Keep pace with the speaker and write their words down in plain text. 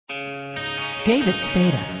David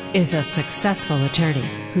Spada is a successful attorney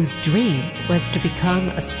whose dream was to become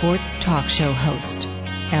a sports talk show host.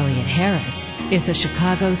 Elliot Harris is a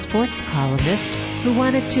Chicago sports columnist who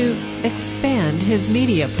wanted to expand his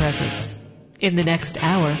media presence. In the next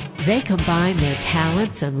hour, they combine their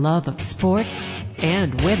talents and love of sports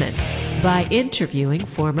and women by interviewing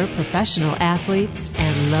former professional athletes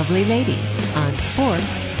and lovely ladies on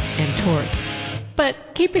sports and torts.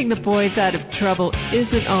 But keeping the boys out of trouble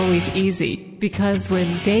isn't always easy, because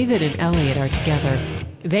when David and Elliot are together,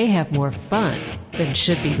 they have more fun than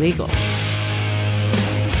should be legal.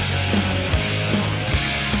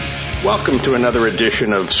 Welcome to another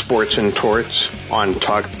edition of Sports and Torts on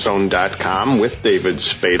TalkZone.com with David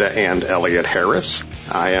Spada and Elliot Harris.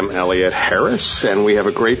 I am Elliot Harris, and we have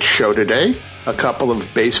a great show today. A couple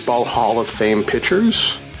of Baseball Hall of Fame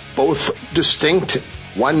pitchers, both distinct.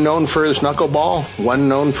 One known for his knuckleball, one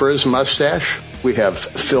known for his mustache. We have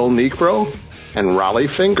Phil Niekro and Rollie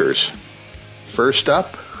Fingers. First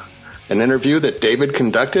up, an interview that David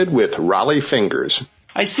conducted with Rollie Fingers.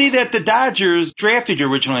 I see that the Dodgers drafted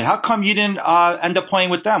you originally. How come you didn't end up playing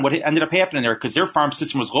with them? What ended up happening there? Because their farm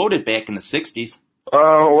system was loaded back in the 60s.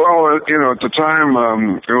 At the time,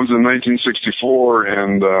 it was in 1964,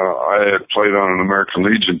 and I had played on an American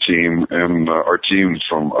Legion team, and our team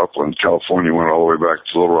from Upland, California, went all the way back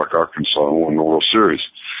to Little Rock, Arkansas, and won the World Series.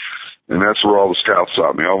 And that's where all the scouts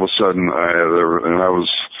saw me. All of a sudden, I was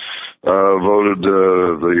voted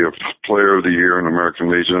the Player of the Year in American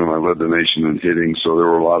Legion, and I led the nation in hitting. So there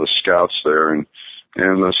were a lot of scouts there, and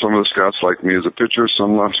some of the scouts liked me as a pitcher,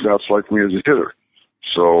 some of the scouts liked me as a hitter.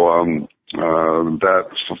 So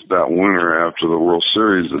that winter after the World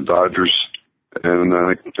Series, the Dodgers and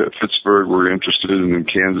Pittsburgh were interested, and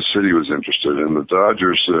Kansas City was interested, and the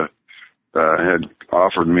Dodgers had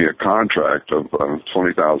offered me a contract of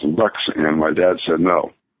 $20,000, and my dad said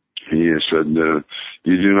no. He said,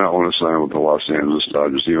 you do not want to sign with the Los Angeles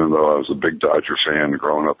Dodgers, even though I was a big Dodger fan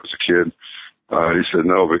growing up as a kid. He said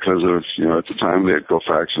no because of, at the time they had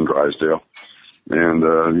Koufax and Drysdale. And,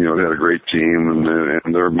 they had a great team,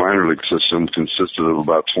 and their minor league system consisted of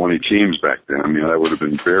about 20 teams back then. I mean, I would have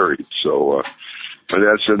been buried. So, my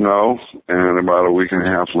dad said no, and about a week and a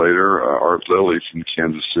half later, Art Lilly from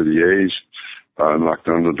Kansas City A's, knocked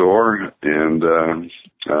on the door, and,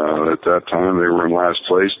 at that time they were in last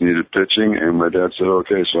place, needed pitching, and my dad said,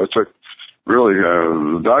 okay. So I took,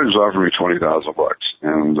 the Dodgers offered me $20,000,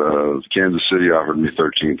 and, Kansas City offered me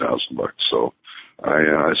 $13,000. So,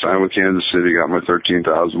 I signed with Kansas City, got my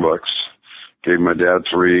 $13,000, gave my dad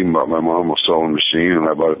 $3, bought my mom a sewing machine, and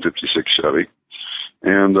I bought a 56 Chevy.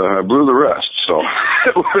 And I blew the rest, so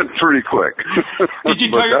it went pretty quick.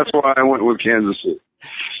 That's why I went with Kansas City.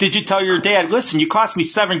 Did you tell your dad, listen, you cost me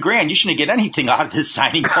 $7,000, you shouldn't get anything out of this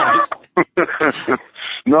signing bonus?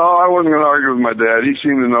 No, I wasn't going to argue with my dad. He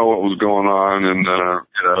seemed to know what was going on, and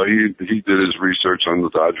he did his research on the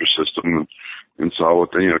Dodger system and saw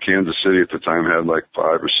what Kansas City at the time had like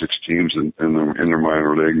 5 or 6 teams in their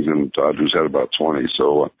minor leagues, and the Dodgers had about 20.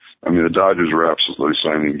 So, the Dodgers were absolutely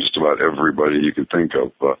signing just about everybody you could think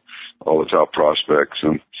of, all the top prospects,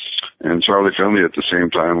 and Charlie Finley at the same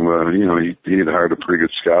time, he had hired a pretty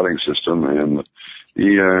good scouting system, and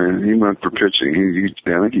he went for pitching.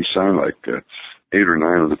 I think he signed like 8 or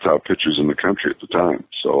 9 of the top pitchers in the country at the time.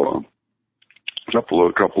 So, a couple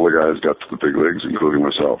of guys got to the big leagues, including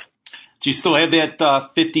myself. Do you still have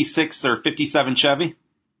that 56 or 57 Chevy?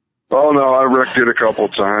 Oh no, I wrecked it a couple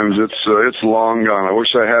of times. It's long gone. I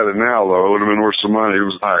wish I had it now, though. It would have been worth some money. It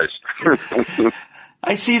was nice.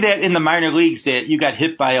 I see that in the minor leagues that you got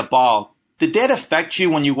hit by a ball. Did that affect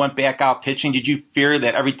you when you went back out pitching? Did you fear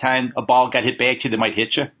that every time a ball got hit back to you, they might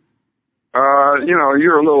hit you?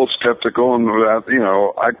 You're a little skeptical, and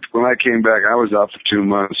when I came back, I was out for 2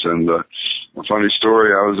 months, and a funny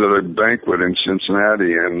story, I was at a banquet in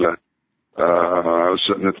Cincinnati, and I was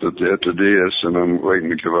sitting at the dais, and I'm waiting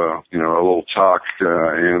to give a little talk,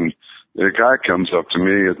 and the guy comes up to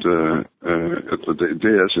me at the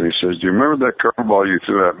dais, and he says, "Do you remember that curveball you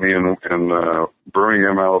threw at me in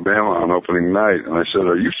Birmingham, Alabama on opening night?" And I said,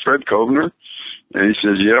 "Are you Fred Kovner?" And he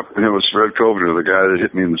says, "Yep." And it was Fred Kovner, the guy that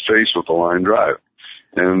hit me in the face with the line drive.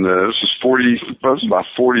 And this was about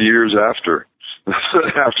 40 years after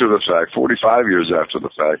the fact, 45 years after the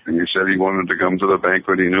fact. And he said he wanted to come to the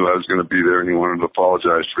banquet. He knew I was going to be there, and he wanted to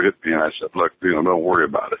apologize for hitting me. And I said, "Look, don't worry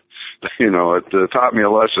about it." It taught me a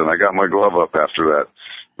lesson. I got my glove up after that.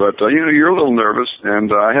 But, you're a little nervous,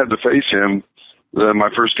 and I had to face him my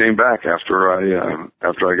first game back after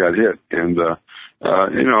I got hit. And,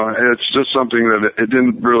 it's just something that it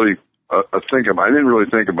didn't really I didn't really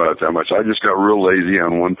think about it that much. I just got real lazy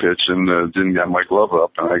on one pitch and didn't get my glove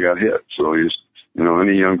up, and I got hit. So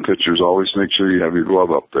any young pitchers, always make sure you have your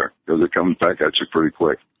glove up there because it comes back at you pretty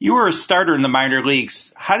quick. You were a starter in the minor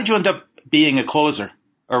leagues. How did you end up being a closer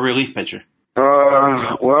or relief pitcher?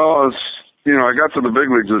 I got to the big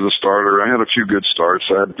leagues as a starter. I had a few good starts.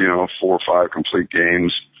 I had, 4 or 5 complete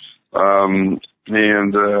games, and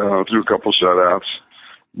threw a couple shutouts.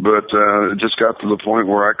 But it just got to the point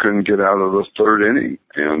where I couldn't get out of the third inning.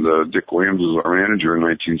 And Dick Williams was our manager in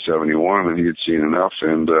 1971, and he had seen enough,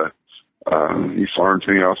 and he farmed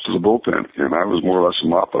me off to the bullpen. And I was more or less a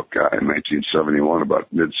mop-up guy in 1971,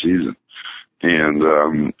 about mid-season. And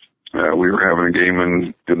we were having a game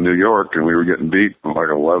in New York, and we were getting beat like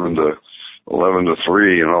 11 to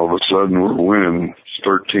 3, and all of a sudden we're winning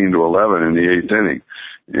 13 to 11 in the 8th inning.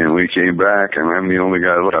 And we came back, and I'm the only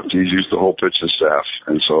guy left. He's used the whole pitching staff,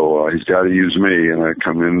 and so he's got to use me. And I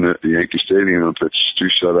come in at the Yankee Stadium and pitch 2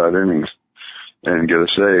 shutout innings and get a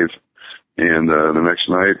save. And the next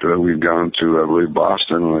night we'd gone to, I believe,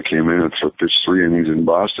 Boston, and I came in and pitched 3 innings in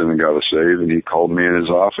Boston and got a save. And he called me in his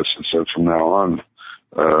office and said, "From now on,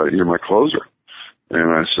 you're my closer." And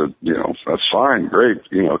I said, that's fine, great,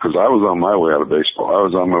 because I was on my way out of baseball. I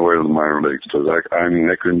was on my way to the minor leagues because I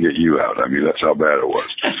couldn't get you out. I mean, that's how bad it was.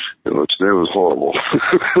 It was horrible.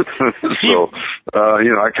 So,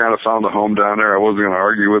 I kind of found a home down there. I wasn't going to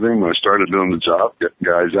argue with him. I started doing the job, getting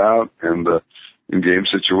guys out, and in game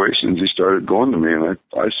situations, he started going to me, and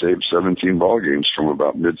I saved 17 ball games from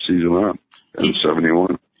about mid-season on in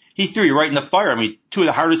 71. He threw you right in the fire. I mean, 2 of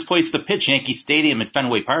the hardest places to pitch, Yankee Stadium and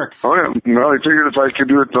Fenway Park. Oh, yeah. Well, I figured if I could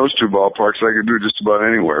do it at those 2 ballparks, I could do it just about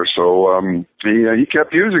anywhere. So he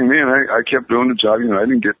kept using me, and I kept doing the job. I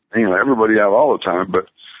didn't get everybody out all the time, but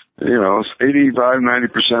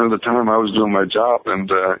 85-90% of the time I was doing my job.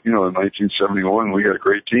 And in 1971 we had a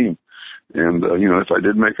great team. And if I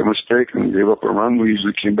did make a mistake and gave up a run, we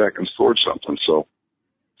usually came back and scored something. So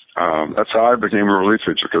that's how I became a relief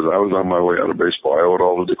pitcher, because I was on my way out of baseball. I owe it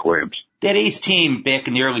all to Dick Williams. That A's team back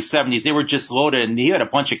in the early 70s, they were just loaded, and you had a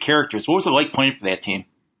bunch of characters. What was it like playing for that team?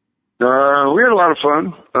 We had a lot of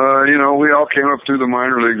fun. We all came up through the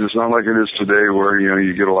minor leagues. It's not like it is today where,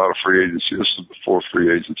 you get a lot of free agency. This is before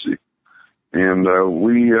free agency. And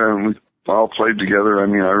we all played together. I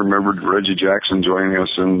mean, I remembered Reggie Jackson joining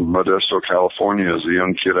us in Modesto, California as a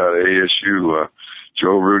young kid out of ASU.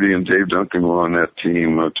 Joe Rudy and Dave Duncan were on that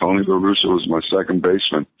team. Tony La Russa was my second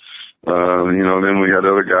baseman. Then we had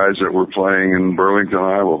other guys that were playing in Burlington,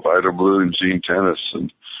 Iowa, Vida Blue and Gene Tennis,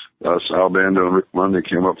 and Sal Bando and Rick Monday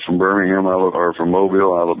came up from Birmingham, or from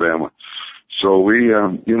Mobile, Alabama. So we,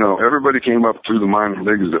 everybody came up through the minor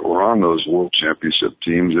leagues that were on those World Championship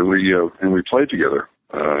teams, and we played together.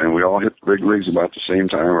 And we all hit the big leagues about the same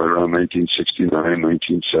time, right around 1969,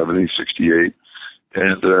 1970, 68.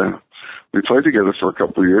 And we played together for a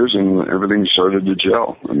couple of years, and everything started to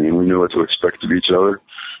gel. I mean, we knew what to expect of each other.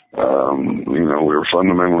 We were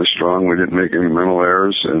fundamentally strong. We didn't make any mental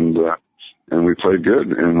errors, and we played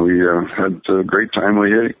good. And we had great timely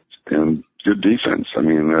hitting and good defense. I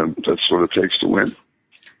mean, that's what it takes to win.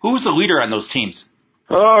 Who was the leader on those teams?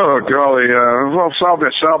 Oh, golly.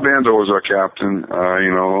 Sal Bando was our captain.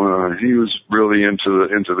 He was really into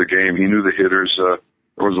the game. He knew the hitters.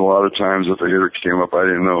 There was a lot of times if a hitter came up, I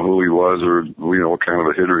didn't know who he was or, what kind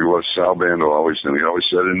of a hitter he was. Sal Bando always knew. He always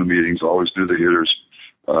said in the meetings, always knew the hitters.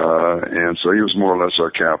 And so he was more or less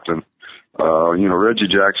our captain.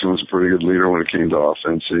 Reggie Jackson was a pretty good leader when it came to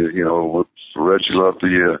offense. Reggie loved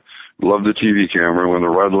the TV camera. When the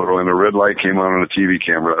red light came on the TV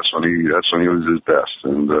camera, that's when he was his best.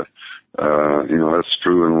 And, that's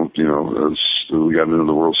true. And, as we got into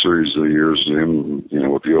the World Series of the years, and,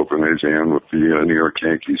 with the Oakland A's and with the New York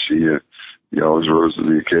Yankees, he always rose to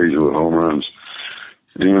the occasion with home runs.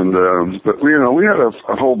 And, but we had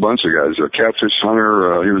a whole bunch of guys. Catfish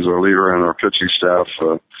Hunter, he was our leader on our pitching staff.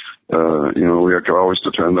 We could always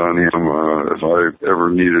depend on him. If I ever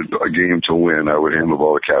needed a game to win, I would hand the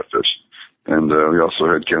ball to Catfish. And, we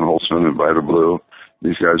also had Ken Holtzman and Vida Blue.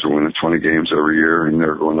 These guys were winning 20 games every year, and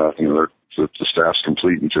they're going out, the staff's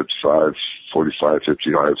complete in 55, 45,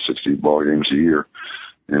 55, 60 ball games a year.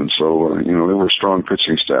 And so, they were a strong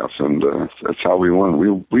pitching staff, and, that's how we won.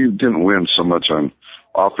 We didn't win so much on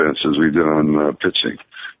offense as we did on, pitching.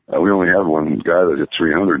 We only had one guy that hit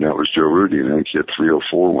 300, and that was Joe Rudy, and I think he hit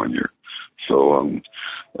 304 one year. So,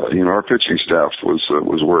 our pitching staff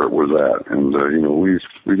was where it was at, and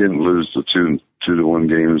we didn't lose the 2-1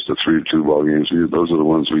 games, the 3-2 ball games. Those are the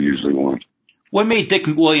ones we usually won. What made Dick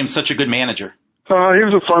Williams such a good manager? He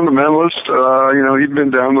was a fundamentalist. He'd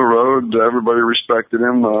been down the road. Everybody respected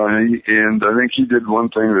him. And I think he did one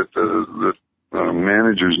thing that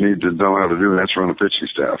managers need to know how to do, and that's run a pitching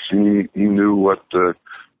staff. He knew what guys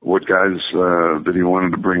that he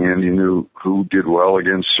wanted to bring in. He knew who did well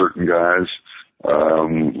against certain guys.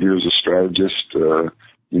 He was a strategist.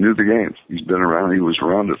 He knew the game. He's been around. He was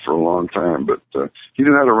around it for a long time, but he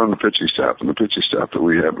knew how to run the pitching staff, and the pitching staff that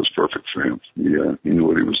we had was perfect for him. He knew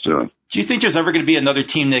what he was doing. Do you think there's ever going to be another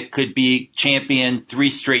team that could be champion 3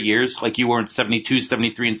 straight years, like you were in 72,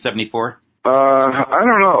 73, and 74? I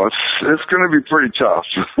don't know. It's going to be pretty tough.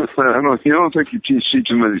 You don't think you see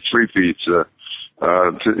too many three-peats.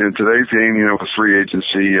 In today's game, with free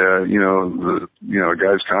agency, a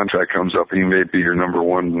guy's contract comes up, he may be your number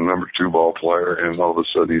 1, number 2 ball player, and all of a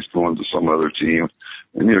sudden he's going to some other team.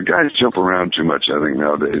 And, guys jump around too much, I think,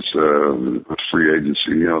 nowadays, with free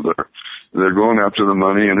agency. They're going after the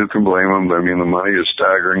money, and who can blame them? I mean, the money is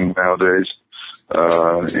staggering nowadays.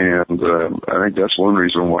 I think that's one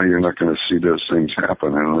reason why you're not going to see those things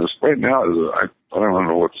happen. And right now, I don't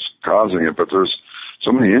know what's causing it, but there's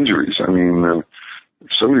so many injuries. I mean,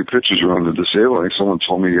 so many pitchers are on the disabled. I think someone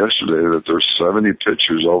told me yesterday that there's 70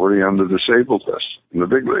 pitchers already on the disabled list in the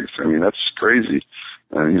big leagues. I mean, that's crazy.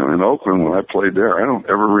 In Oakland, when I played there, I don't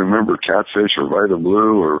ever remember Catfish or Vita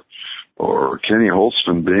Blue or Kenny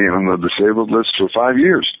Holtzman being on the disabled list for 5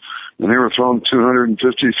 years. And they were throwing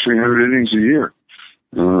 250, 300 innings a year.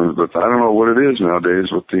 But I don't know what it is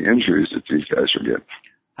nowadays with the injuries that these guys are getting.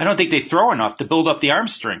 I don't think they throw enough to build up the arm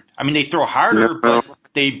strength. I mean, they throw harder, but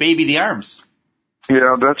they baby the arms.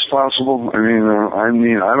 Yeah, that's possible. I mean,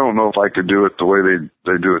 I don't know if I could do it the way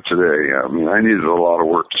they do it today. I mean, I needed a lot of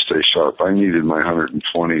work to stay sharp. I needed my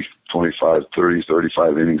 120, 25, 30,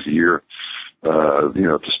 35 innings a year,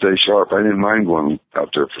 to stay sharp. I didn't mind going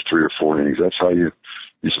out there for 3 or 4 innings. That's how you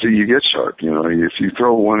get sharp. If you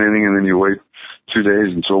throw 1 inning and then you wait 2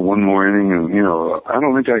 days and throw 1 more inning, and I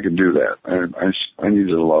don't think I could do that. I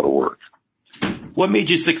needed a lot of work. What made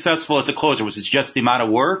you successful as a closer? Was it just the amount of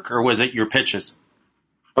work, or was it your pitches?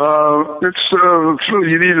 You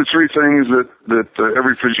need the 3 things that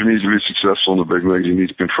every pitcher needs to be successful in the big leagues. You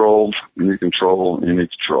need control, you need control, and you need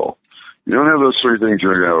control. You don't have those 3 things,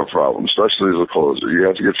 you're going to have a problem, especially as a closer. You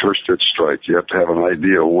have to get first pitch strike. You have to have an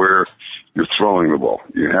idea where you're throwing the ball.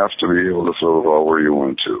 You have to be able to throw the ball where you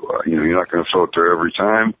want to. You're not going to throw it there every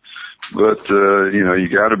time, but, you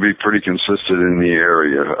got to be pretty consistent in the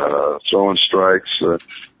area, throwing strikes. And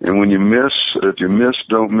when you miss,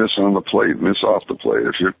 don't miss on the plate, miss off the plate.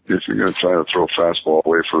 If you're going to try to throw a fastball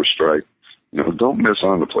away for a strike, don't miss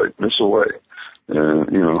on the plate, miss away.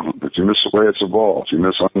 If you miss away, it's a ball. If you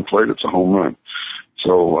miss on the plate, it's a home run.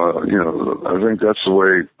 So, I think that's the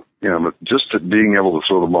way, just being able to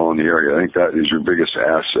throw the ball in the area, I think that is your biggest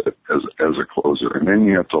asset as a closer. And then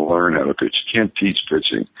you have to learn how to pitch. You can't teach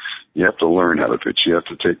pitching. You have to learn how to pitch. You have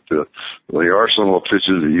to take the arsenal of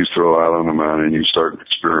pitches that you throw out on the mound and you start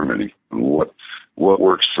experimenting. What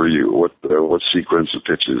works for you? What sequence of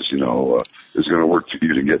pitches, is going to work for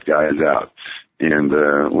you to get guys out? And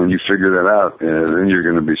when you figure that out, then you're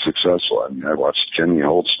going to be successful. I mean, I watched Kenny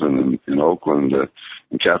Holtzman in Oakland and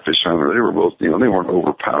Catfish Hunter. They were both, they weren't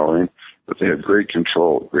overpowering, but they had great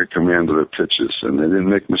control, great command of their pitches, and they didn't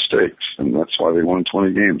make mistakes, and that's why they won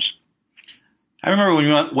 20 games. I remember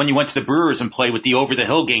when you went to the Brewers and played with the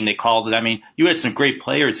over-the-hill game, they called it. I mean, you had some great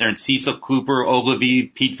players there, and Cecil Cooper, Ogilvy,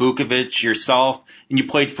 Pete Vukovich, yourself, and you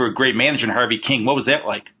played for a great manager in Harvey King. What was that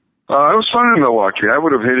like? It was fun in Milwaukee. I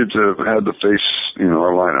would have hated to have had to face,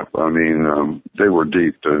 our lineup. I mean, they were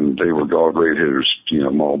deep and they were all great hitters.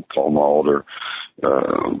 Paul Molitor,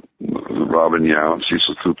 Robin Yount,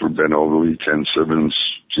 Cecil Cooper, Ben Ogilvy, Ken Simmons,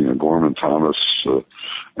 Gorman Thomas. Jim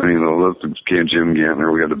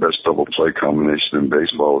Gantner. We had the best double play combination in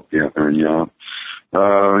baseball with Gantner and Yount.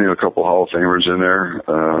 A couple Hall of Famers in there.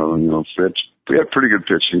 We had pretty good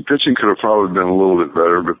pitching. Pitching could have probably been a little bit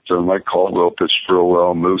better, but Mike Caldwell pitched real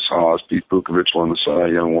well. Moose Haas, Pete Vukovich won the Cy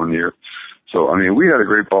Young one year. So, we had a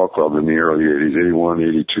great ball club in the early 80s, 81,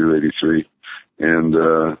 82, 83. And,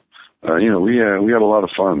 we had a lot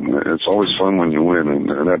of fun. It's always fun when you win.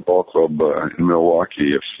 And that ball club in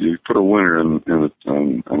Milwaukee, if you put a winner on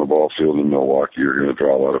the ball field in Milwaukee, you're going to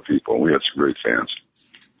draw a lot of people. We had some great fans.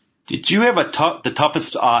 Did you have the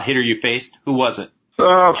toughest hitter you faced? Who was it?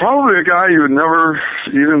 Probably a guy you would never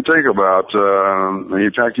even think about.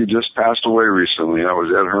 In fact, he just passed away recently. That was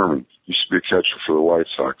Ed Herman. He used to be a catcher for the White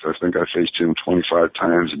Sox. I think I faced him 25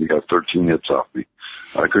 times and he got 13 hits off me.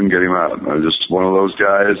 I couldn't get him out. I was just one of those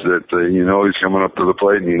guys that, he's coming up to the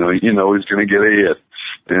plate and, he's going to get a hit.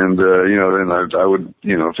 And, then I would,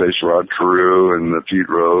 face Rod Carew and Pete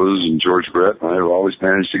Rose and George Brett, and I always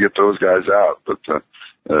managed to get those guys out. But,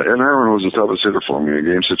 Ed Herman was the toughest hitter for me. In a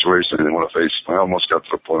game situation, I didn't want to face him. I almost got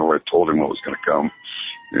to the point where I told him what was going to come,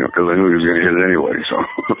 because I knew he was going to hit it anyway, so.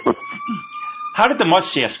 How did the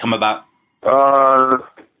mustache come about?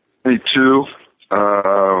 Me too.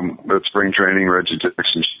 At spring training, Reggie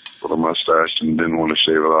Dixon with a mustache and didn't want to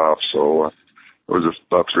shave it off, so, there was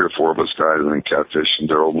about 3 or 4 of us guys, and then Catfish and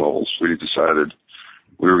Darryl Knowles. We decided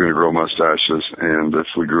we were going to grow mustaches, and if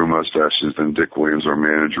we grew mustaches, then Dick Williams, our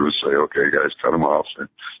manager, would say, "Okay, guys, cut them off,"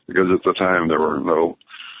 because at the time there was no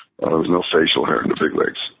facial hair in the big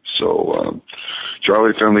leagues. So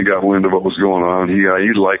Charlie Finley got wind of what was going on. He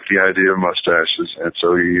liked the idea of mustaches, and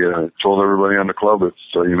so he told everybody on the club, if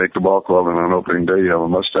you make the ball club and on opening day you have a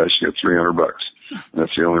mustache, you get $300. And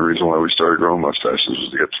that's the only reason why we started growing mustaches, was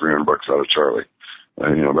to get $300 out of Charlie.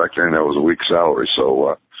 And back then that was a week's salary,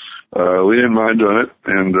 so we didn't mind doing it.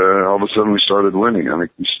 And all of a sudden we started winning. I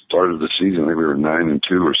think we started the season, I think we were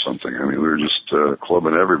 9-2 or something. I mean, we were just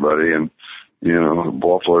clubbing everybody, and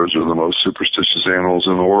ball players are the most superstitious animals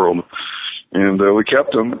in the world. And we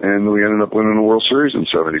kept them, and we ended up winning the World Series in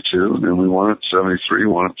 72, and then we won it 73,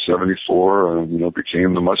 won it 74,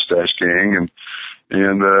 became the Mustache Gang,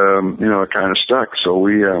 and it kind of stuck. So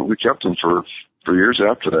we kept them for years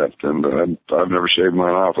after that, and I've never shaved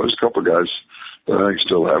mine off. There's a couple of guys that I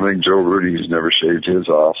still have. I think Joe Rudy's never shaved his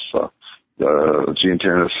off. Gene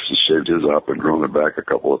Tennis shaved his off and grown it back a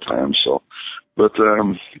couple of times. So, but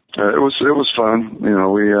it was fun.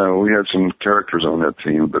 We had some characters on that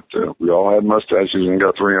team, but we all had mustaches and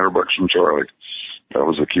got $300 from Charlie. That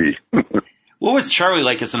was the key. What was Charlie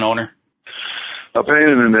like as an owner? A pain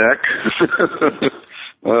in the neck.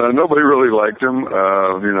 Nobody really liked him.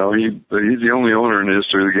 He's the only owner in the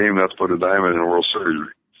history of the game that's put a diamond in a World Series.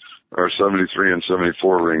 Our 73 and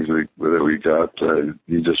 74 rings that we got,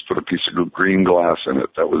 he just put a piece of green glass in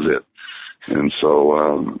it. That was it. And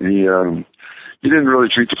so, he didn't really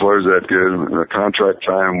treat the players that good. The contract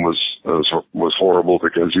time was horrible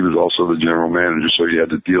because he was also the general manager, so you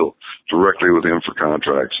had to deal directly with him for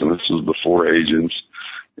contracts. And this was before agents.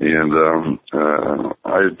 And,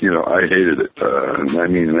 I hated it. In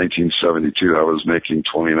 1972, I was making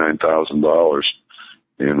 $29,000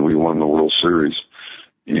 and we won the World Series,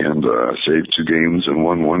 and, saved 2 games and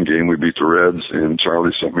won 1 game. We beat the Reds, and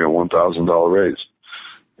Charlie sent me a $1,000 raise.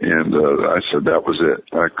 And, I said that was it.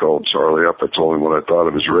 I called Charlie up. I told him what I thought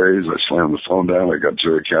of his raise. I slammed the phone down. I got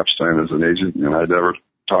Jerry Kapstein as an agent, and I never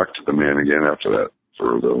talked to the man again after that.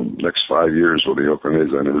 For the next 5 years with the Oakland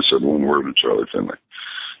A's, I never said one word to Charlie Finley.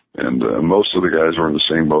 And most of the guys were in the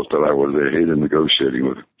same boat that I was. They hated negotiating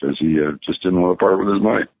with him because he just didn't want to part with his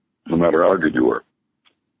money, no matter how good you were.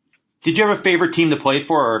 Did you have a favorite team to play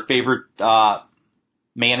for, or a favorite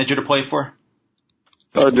manager to play for?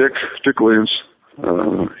 Dick Williams.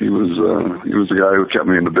 He was the guy who kept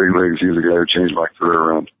me in the big leagues. He was the guy who changed my career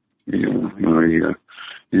around. He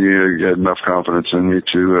had enough confidence in me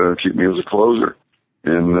to keep me as a closer.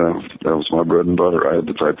 And that was my bread and butter. I had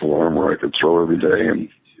the type of arm where I could throw every day, and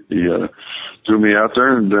he threw me out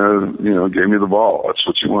there and gave me the ball. That's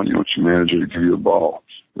what you want. You want your manager to give you the ball.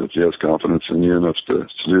 If he has confidence in you enough to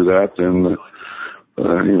do that, then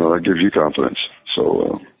that gives you confidence.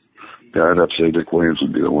 So I'd have to say Dick Williams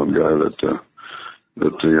would be the one guy that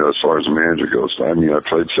as far as the manager goes. I mean, I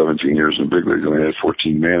played 17 years in big leagues, and I had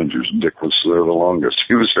 14 managers, and Dick was there the longest.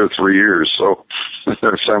 He was there 3 years, so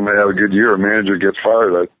every time I have a good year, a manager gets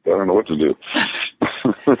fired, I don't know what to do.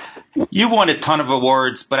 You won a ton of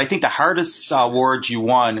awards, but I think the hardest award you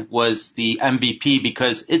won was the MVP,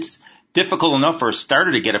 because it's difficult enough for a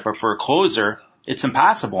starter to get it, but for a closer, it's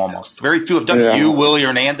impossible almost. Very few have done it. You, Willie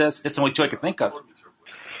Hernandez, that's the only 2 I could think of.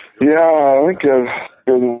 Yeah, I think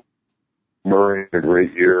Murray had a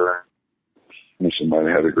great year. Somebody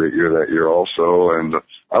had a great year that year also, and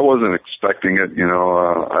I wasn't expecting it.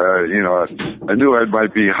 I knew I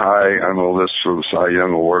might be high on the list for the Cy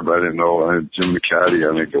Young Award, but I didn't know. Jim McCaddy,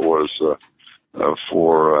 I think it was,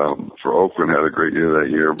 for Oakland, had a great year that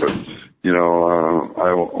year. But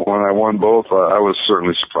when I won both, I was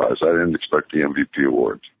certainly surprised. I didn't expect the MVP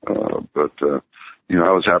award, but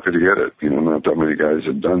I was happy to get it. Not that many guys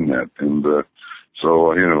had done that, and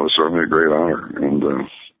so it was certainly a great honor, and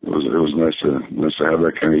it was nice to have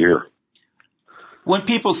that kind of year. When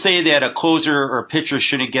people say that a closer or a pitcher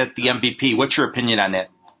shouldn't get the MVP, what's your opinion on that?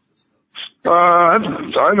 I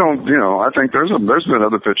don't. I think there's been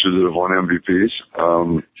other pitchers that have won MVPs.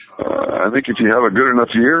 I think if you have a good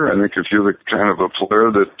enough year, I think if you're the kind of a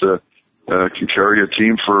player that can carry a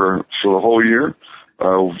team for the whole year,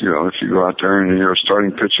 if you go out there and you're a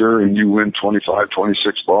starting pitcher and you win 25,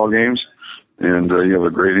 26 ball games and, you have a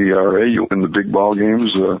great ERA, you win the big ball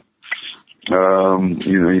games, you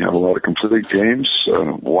have a lot of complete games,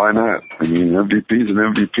 why not? I mean, MVP is an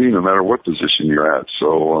MVP no matter what position you're at.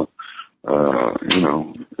 So,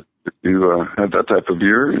 if you had that type of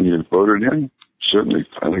year and you voted in, certainly,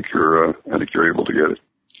 I think you're able to get it.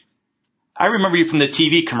 I remember you from the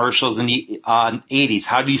TV commercials in the 80s.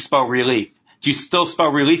 How do you spell relief? Do you still spell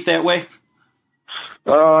relief that way?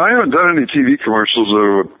 I haven't done any TV commercials,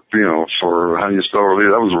 for how you spell relief.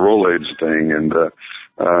 That was a Rolaids thing, and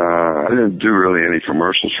I didn't do really any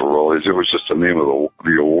commercials for Rolaids. It was just the name of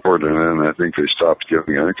the award, and then I think they stopped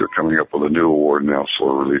giving. I think they're coming up with a new award now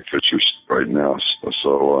for relief pitchers right now.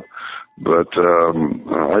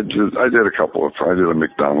 I did a couple of. I did a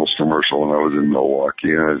McDonald's commercial when I was in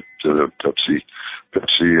Milwaukee, and I did a Pepsi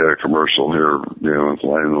commercial here,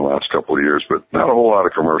 in the last couple of years, but not a whole lot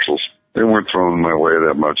of commercials. They weren't thrown my way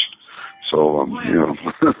that much, so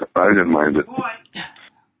I didn't mind it.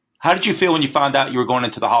 How did you feel when you found out you were going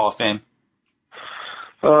into the Hall of Fame?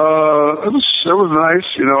 It was nice.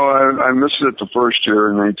 I missed it the first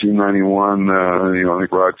year in 1991. I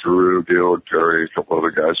think Rod Carew, Gale Perry, a couple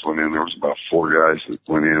other guys went in. There was about 4 guys that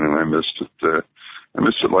went in, and I missed it. I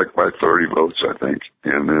missed it like by 30 votes, I think.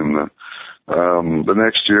 And then, the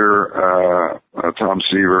next year, Tom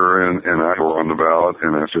Seaver and I were on the ballot,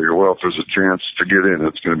 and I figured, well, if there's a chance to get in,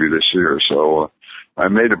 it's going to be this year. So, I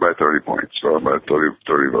made it by 30 points, so about 30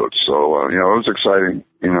 votes. So, it was exciting.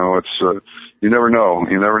 It's, you never know.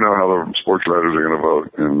 You never know how the sports writers are going to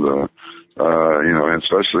vote. And, and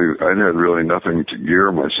especially I had really nothing to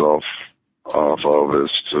gear myself off of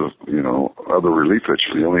as to, other relief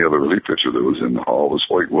pitcher. The only other relief pitcher that was in the hall was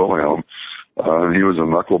Hoyt Wilhelm. He was a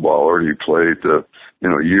knuckleballer. He played,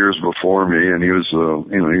 years before me, and he was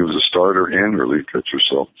a starter and relief pitcher.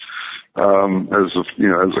 So,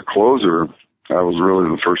 as a closer, I was really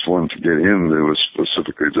the first one to get in. It was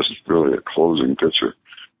specifically just really a closing pitcher.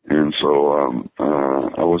 And so,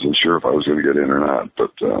 I wasn't sure if I was going to get in or not,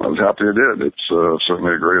 but, I was happy I did. It's,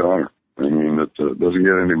 certainly a great honor. I mean, it doesn't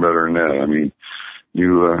get any better than that. I mean,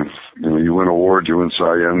 you win awards, you win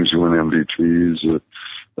Cy Youngs, you win MVPs,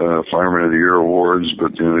 Fireman of the Year awards,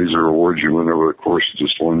 but, these are awards you win over the course of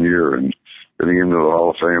just 1 year. And getting into the Hall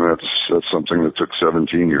of Fame, that's something that took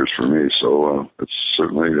 17 years for me. So, it's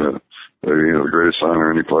certainly, the greatest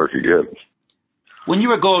honor any player could get. When you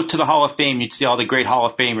would go to the Hall of Fame, you'd see all the great Hall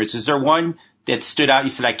of Famers. Is there one that stood out? You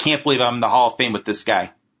said, I can't believe I'm in the Hall of Fame with this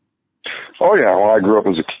guy. Oh, yeah. Well, I grew up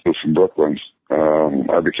as a kid from Brooklyn.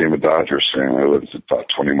 I became a Dodgers fan. I lived about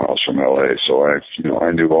 20 miles from L.A., so I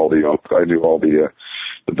knew all the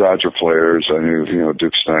Dodger players. I knew,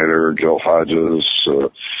 Duke Snider, Gil Hodges,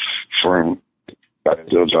 from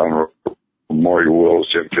John Maury Wills,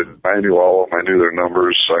 Jim Kidd. I knew all of them. I knew their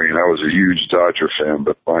numbers. I was a huge Dodger fan,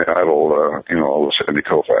 but my idol, was Sandy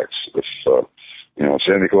Koufax. If,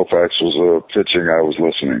 Sandy Koufax was pitching, I was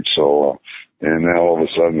listening. So, and now all of a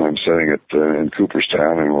sudden I'm sitting in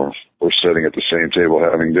Cooperstown, and we're sitting at the same table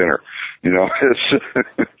having dinner.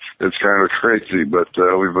 It's kind of crazy, but,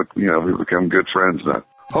 we've become good friends now.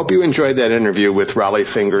 Hope you enjoyed that interview with Rollie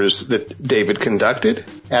Fingers that David conducted.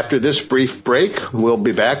 After this brief break, we'll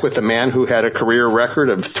be back with a man who had a career record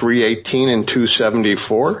of .318 and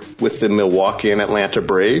 .274 with the Milwaukee and Atlanta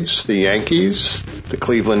Braves, the Yankees, the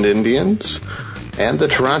Cleveland Indians, and the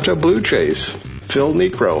Toronto Blue Jays, Phil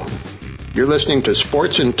Niekro. You're listening to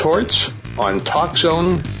Sports and Torts on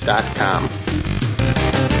TalkZone.com.